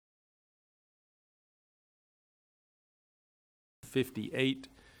58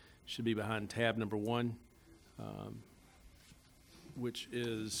 should be behind tab number 1, which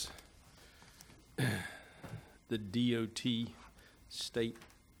is the DOT state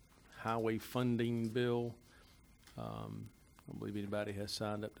highway funding bill. I don't believe anybody has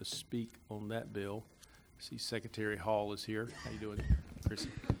signed up to speak on that bill. I see Secretary Hall is here. How you doing, Chrissy?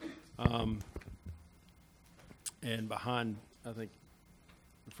 And behind, I think,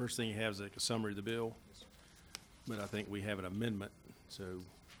 the first thing you have is like a summary of the bill, but I think we have an amendment. So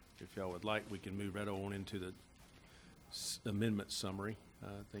if y'all would like, we can move right on into the amendment summary.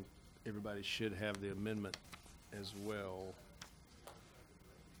 I think everybody should have the amendment as well.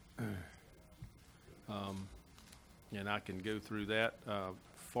 And I can go through that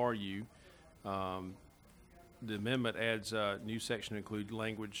for you. The amendment adds a new section to include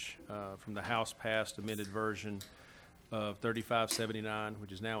language from the House passed amended version of 3579,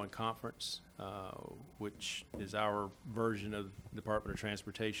 which is now in conference, which is our version of the Department of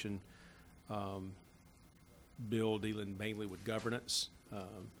Transportation bill dealing mainly with governance.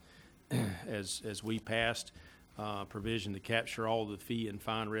 As we passed, provision to capture all the fee and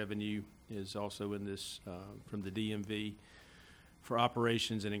fine revenue is also in this from the DMV for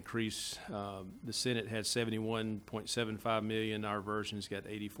operations and increase. The Senate had 71.75 million. Our version's got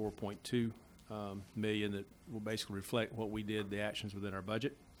 84.2 million that will basically reflect what we did, the actions within our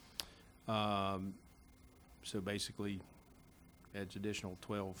budget. So basically adds additional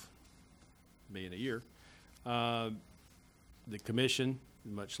 12 million a year. The commission,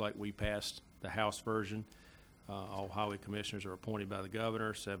 much like we passed the House version, all highway commissioners are appointed by the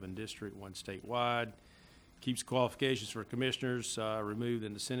governor, 7 district, 1 statewide. Keeps qualifications for commissioners removed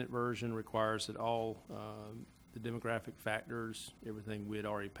in the Senate version, requires that all the demographic factors, everything we had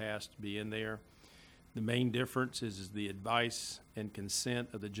already passed, be in there. The main difference is the advice and consent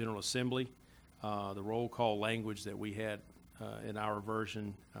of the General Assembly. The roll call language that we had in our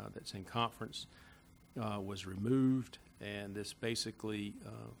version that's in conference was removed, and this basically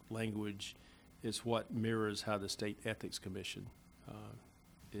language is what mirrors how the State Ethics Commission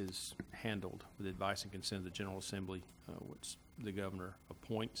is handled with advice and consent of the General Assembly, which the governor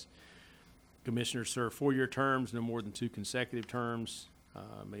appoints. Commissioners serve 4-year terms, no more than 2 consecutive terms,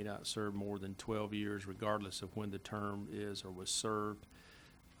 may not serve more than 12 years regardless of when the term is or was served.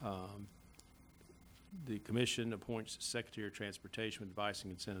 The commission appoints the Secretary of Transportation with advice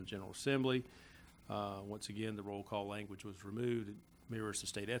and consent of the General Assembly. Once again, the roll call language was removed. It mirrors the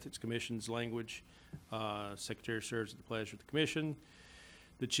State Ethics Commission's language. Secretary serves at the pleasure of the commission.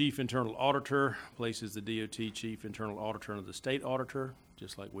 The Chief Internal Auditor places the DOT Chief Internal Auditor under the State Auditor,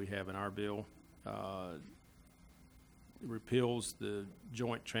 just like we have in our bill. Repeals the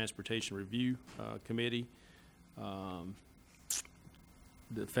Joint Transportation Review Committee. The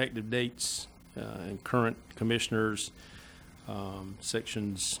effective dates and current commissioners,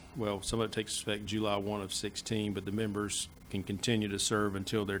 sections, well, some of it takes effect July 1 of 16, but the members can continue to serve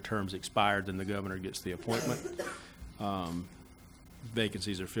until their terms expired, then the governor gets the appointment.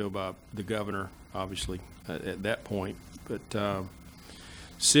 Vacancies are filled by the governor, obviously, at that point. But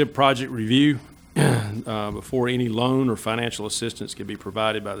SIB project review, before any loan or financial assistance can be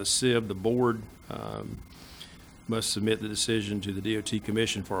provided by the SIB, the board must submit the decision to the DOT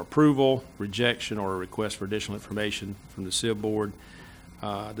Commission for approval, rejection, or a request for additional information from the SIB board.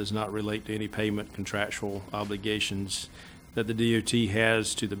 Does not relate to any payment contractual obligations that the DOT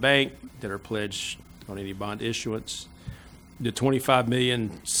has to the bank that are pledged on any bond issuance. The 25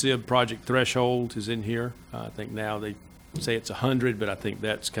 million SIB project threshold is in here. I think now they say it's 100, but I think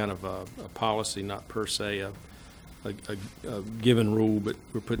that's kind of a policy, not per se a given rule, but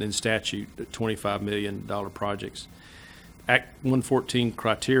we're putting in statute that $25 million projects. Act 114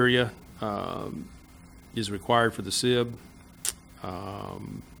 criteria is required for the SIB. The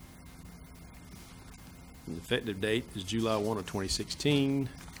effective date is July 1 of 2016.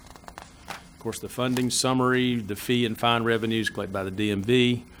 Of course, the funding summary, the fee and fine revenues collected by the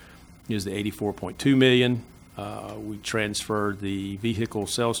DMV is the $84.2 million. We transferred the vehicle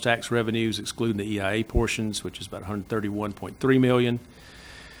sales tax revenues, excluding the EIA portions, which is about $131.3 million.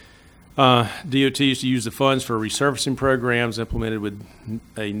 DOT is to use the funds for resurfacing programs implemented with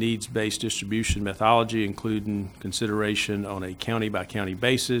a needs-based distribution methodology, including consideration on a county-by-county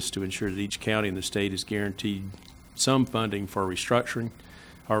basis to ensure that each county in the state is guaranteed some funding for restructuring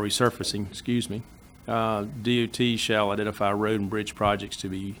or resurfacing, DOT shall identify road and bridge projects to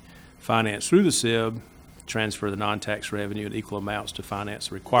be financed through the SIB, transfer the non-tax revenue in equal amounts to finance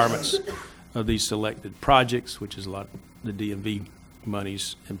the requirements of these selected projects, which is a lot of the DMV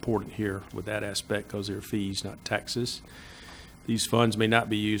money's important here with that aspect because they're fees, not taxes. These funds may not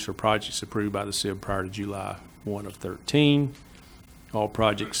be used for projects approved by the SIB prior to July 1 of 13. All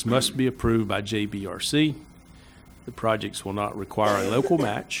projects must be approved by JBRC. The projects will not require a local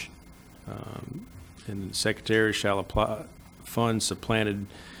match. And the Secretary shall apply funds supplanted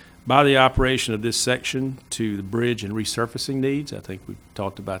by the operation of this section to the bridge and resurfacing needs. I think we've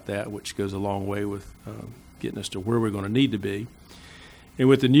talked about that, which goes a long way with getting us to where we're going to need to be. And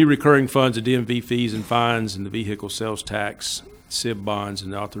with the new recurring funds of DMV fees and fines and the vehicle sales tax, SIB bonds,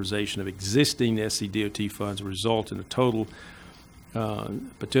 and the authorization of existing SCDOT funds result in a total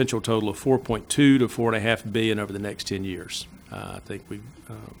potential total of $4.2 to $4.5 billion over the next 10 years. I think we've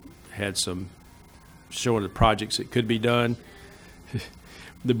had some showing the projects that could be done.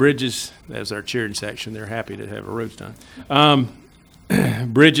 The bridges, as our cheering section, they're happy to have our roads done.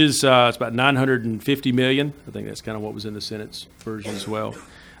 Bridges, it's about $950 million. I think that's kind of what was in the Senate's version as well,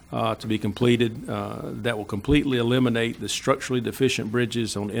 to be completed. That will completely eliminate the structurally deficient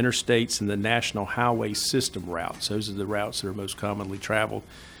bridges on interstates and the national highway system routes. Those are the routes that are most commonly traveled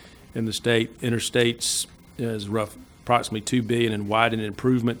in the state. Interstates is approximately $2 billion in widening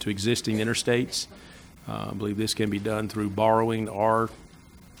improvement to existing interstates. I believe this can be done through borrowing or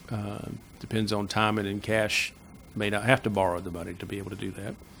depends on timing and cash. May not have to borrow the money to be able to do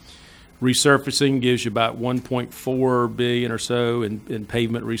that. Resurfacing gives you about $1.4 billion or so in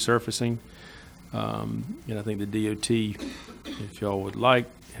pavement resurfacing. And I think the DOT, if y'all would like,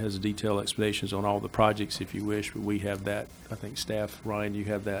 has detailed explanations on all the projects if you wish, but we have that. I think staff, Ryan, you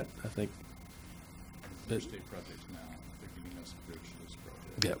have that, I think. State projects now, they're giving us a bridge to this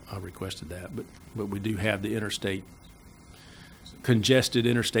project. Yeah, I requested that, but we do have the interstate, congested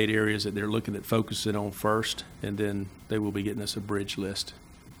interstate areas that they're looking at focusing on first, and then they will be getting us a bridge list.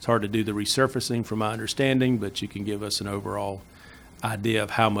 It's hard to do the resurfacing from my understanding, but you can give us an overall idea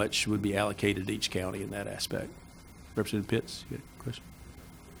of how much would be allocated to each county in that aspect. Representative Pitts, you got a question?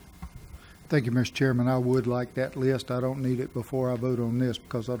 Thank you, Mr. Chairman. I would like that list. I don't need it before I vote on this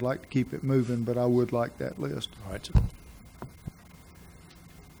because I'd like to keep it moving, but I would like that list. All right, sir.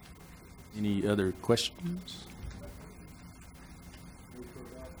 Any other questions?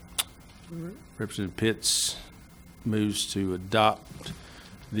 Representative Pitts moves to adopt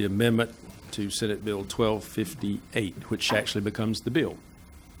the amendment to Senate Bill 1258, which actually becomes the bill.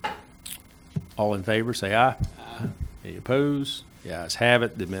 All in favor, say aye. Aye. Any opposed? The ayes have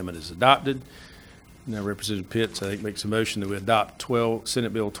it. The amendment is adopted. Now, Representative Pitts, I think, makes a motion that we adopt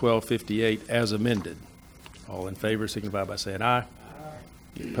Senate Bill 1258 as amended. All in favor, signify by saying aye. Aye.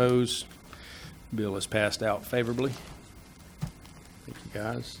 Any opposed? Bill is passed out favorably. Thank you,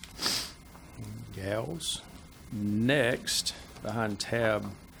 guys. Gals. Next, behind tab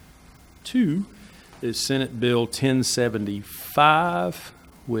 2, is Senate Bill 1075,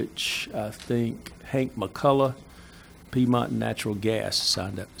 which I think Hank McCullough, Piedmont Natural Gas,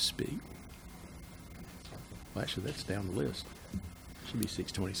 signed up to speak. Well, actually, that's down the list. Should be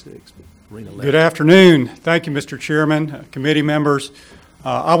 626, but Rena left. Good afternoon. Thank you, Mr. Chairman, committee members.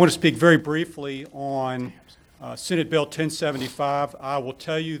 I want to speak very briefly on Senate Bill 1075. I will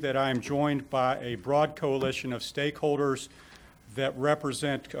tell you that I am joined by a broad coalition of stakeholders that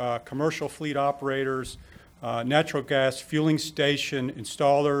represent commercial fleet operators, natural gas fueling station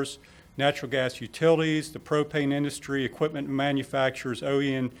installers, natural gas utilities, the propane industry, equipment manufacturers,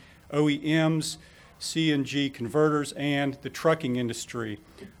 OEMs, CNG converters, and the trucking industry.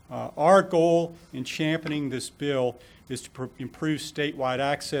 Our goal in championing this bill is to improve statewide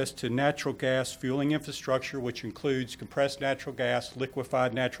access to natural gas fueling infrastructure, which includes compressed natural gas,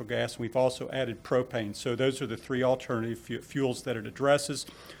 liquefied natural gas, and we've also added propane. So those are the three alternative fuels that it addresses.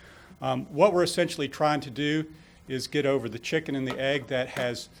 What we're essentially trying to do is get over the chicken and the egg that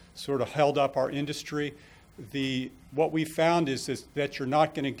has sort of held up our industry. What we found is that you're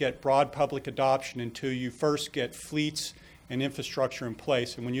not going to get broad public adoption until you first get fleets and infrastructure in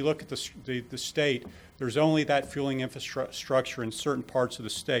place. And when you look at the state, there's only that fueling infrastructure in certain parts of the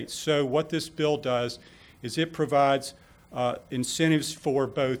state. So what this bill does is it provides incentives for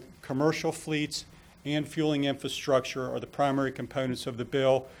both commercial fleets and fueling infrastructure are the primary components of the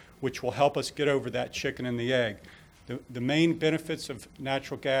bill, which will help us get over that chicken and the egg. The main benefits of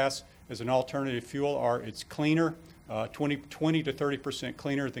natural gas as an alternative fuel are it's cleaner, 20 to 30%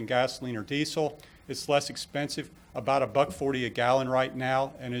 cleaner than gasoline or diesel. It's less expensive, about $1.40 a gallon right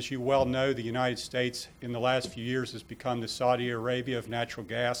now. And as you well know, the United States in the last few years has become the Saudi Arabia of natural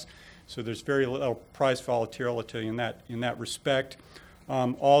gas. So there's very little price volatility in that respect.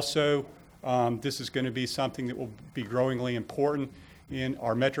 This is going to be something that will be growingly important in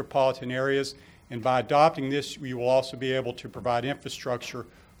our metropolitan areas. And by adopting this, we will also be able to provide infrastructure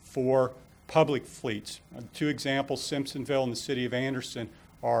for public fleets. Two examples, Simpsonville and the city of Anderson,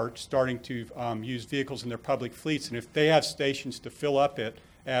 are starting to use vehicles in their public fleets, and if they have stations to fill up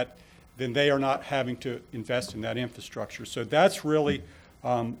at, then they are not having to invest in that infrastructure. So that's really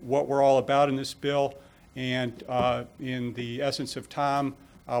what we're all about in this bill, and in the essence of time,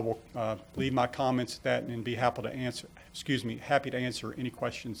 I will leave my comments at that and be happy to answer any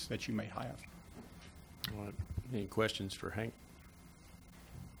questions that you may have. All right. Any questions for Hank?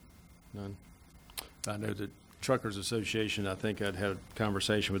 None? I know the Truckers Association, I think I'd had a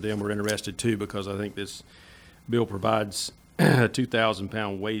conversation with them. We're interested too, because I think this bill provides a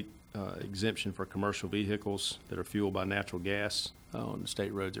 2,000-pound weight exemption for commercial vehicles that are fueled by natural gas on the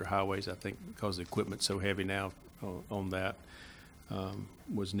state roads or highways. I think because the equipment's so heavy now on that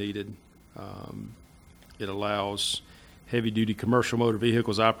was needed. It allows heavy-duty commercial motor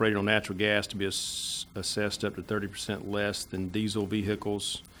vehicles operating on natural gas to be assessed up to 30% less than diesel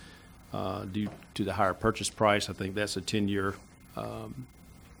vehicles due to the higher purchase price. I think that's a 10-year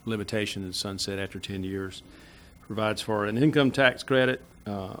limitation and sunset after 10 years. Provides for an income tax credit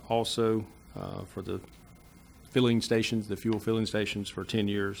also for the filling stations, the fuel filling stations for 10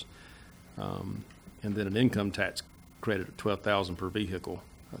 years. And then an income tax credit of $12,000 per vehicle,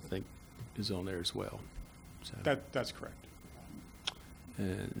 I think, is on there as well. So, That's correct.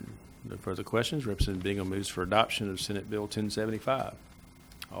 and no further questions. Representative Bingham moves for adoption of Senate Bill 1075.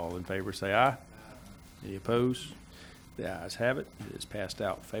 All in favor say aye. Any opposed? The ayes have it. It is passed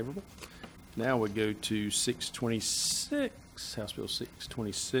out favorable. Now we go to 626, House Bill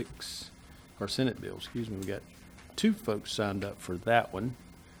 626, or Senate Bill, excuse me. We got two folks signed up for that one.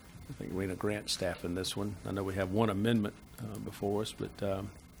 I think Rena Grant staff in this one. I know we have one amendment before us, but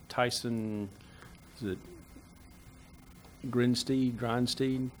Tyson, is it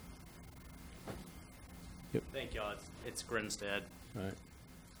Grinstead? Yep. Thank y'all. It's Grinstead. All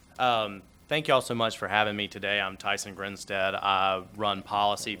right. Thank y'all so much for having me today. I'm Tyson Grinstead. I run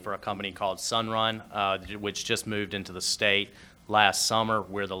policy for a company called Sunrun, which just moved into the state last summer.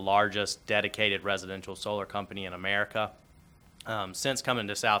 We're the largest dedicated residential solar company in America. Since coming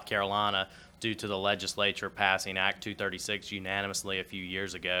to South Carolina, due to the legislature passing Act 236 unanimously a few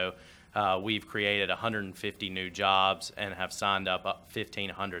years ago, we've created 150 new jobs and have signed up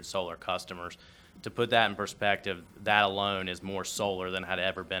 1,500 solar customers. To put that in perspective, that alone is more solar than had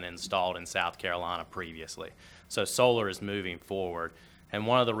ever been installed in South Carolina previously. So solar is moving forward. And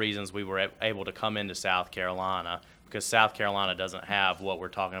one of the reasons we were able to come into South Carolina, because South Carolina doesn't have what we're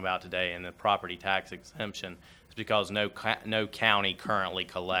talking about today in the property tax exemption, is because no county currently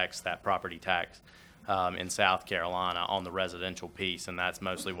collects that property tax in South Carolina on the residential piece, and that's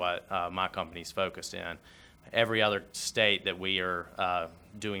mostly what my company's focused in. Every other state that we are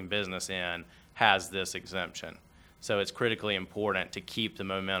doing business in has this exemption. So it's critically important to keep the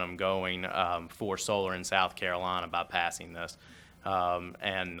momentum going for solar in South Carolina by passing this.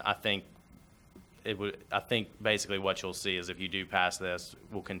 And I think basically what you'll see is if you do pass this,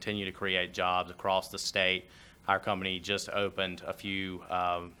 we'll continue to create jobs across the state. Our company just opened a few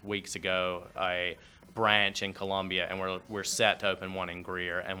weeks ago a branch in Columbia, and we're set to open one in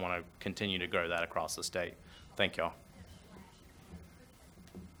Greer and want to continue to grow that across the state. Thank y'all.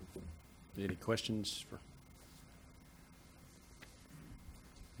 Any questions for?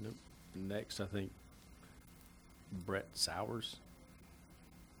 Nope. Next, I think Brett Sowers.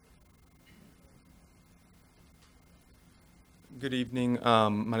 Good evening.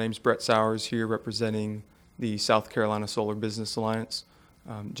 My name is Brett Sowers here representing the South Carolina Solar Business Alliance.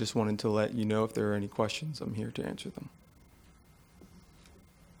 Just wanted to let you know if there are any questions, I'm here to answer them.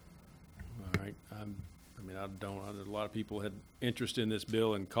 All right. A lot of people had interest in this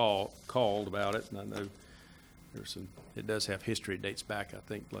bill and called about it, and I know it does have history. It dates back, I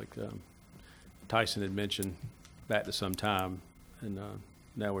think, like Tyson had mentioned, back to some time, and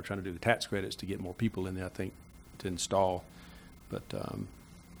now we're trying to do the tax credits to get more people in there, I think, to install. But I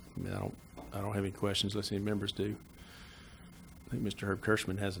don't have any questions unless any members do. I think Mr. Herb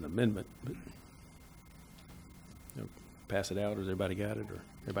Kirschman has an amendment, but pass it out, or has everybody got it, or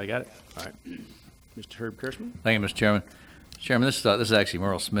everybody got it? All right. Mr. Herb Kirschman? Thank you, Mr. Chairman. Chairman, this is actually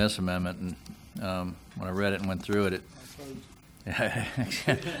Merle Smith's amendment, and when I read it and went through it,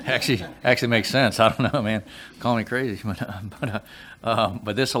 actually makes sense. I don't know, man. Call me crazy,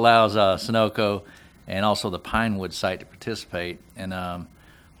 but this allows Sunoco and also the Pinewood site to participate. And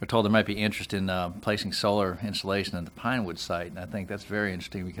we're told there might be interest in placing solar installation at the Pinewood site, and I think that's very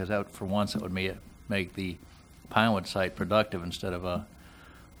interesting because for once it would make the Pinewood site productive instead of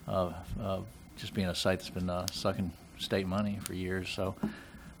just being a site that's been sucking state money for years. So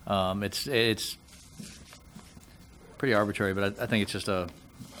it's pretty arbitrary, but I think it's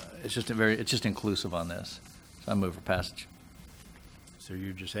just inclusive on this. So I move for passage. Is So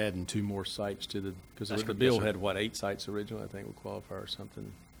you're just adding 2 more sites to the, because That's the correct. bill Yes, sir. had, what, 8 sites originally, I think would qualify or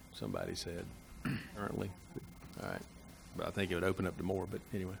something, somebody said currently. All right, but I think it would open up to more, but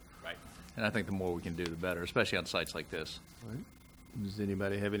anyway. Right. And I think the more we can do, the better, especially on sites like this. All right. Does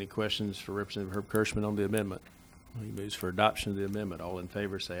anybody have any questions for Representative Herb Kirschman on the amendment? He moves for adoption of the amendment. All in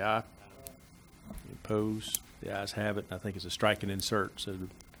favor, say aye. Any opposed? The ayes have it. I think it's a strike and insert, so the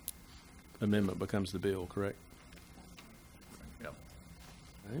amendment becomes the bill, correct? Yep.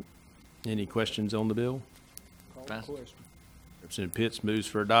 All right. Any questions on the bill? Pass. Representative Pitts moves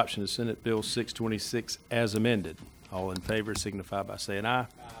for adoption of Senate Bill 626 as amended. All in favor signify by saying aye.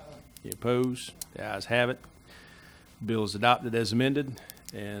 Any opposed? The ayes have it. Bill is adopted as amended,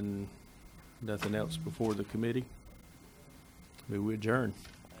 and nothing else before the committee. We adjourn.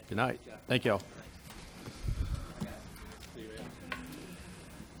 Good night. Thank y'all.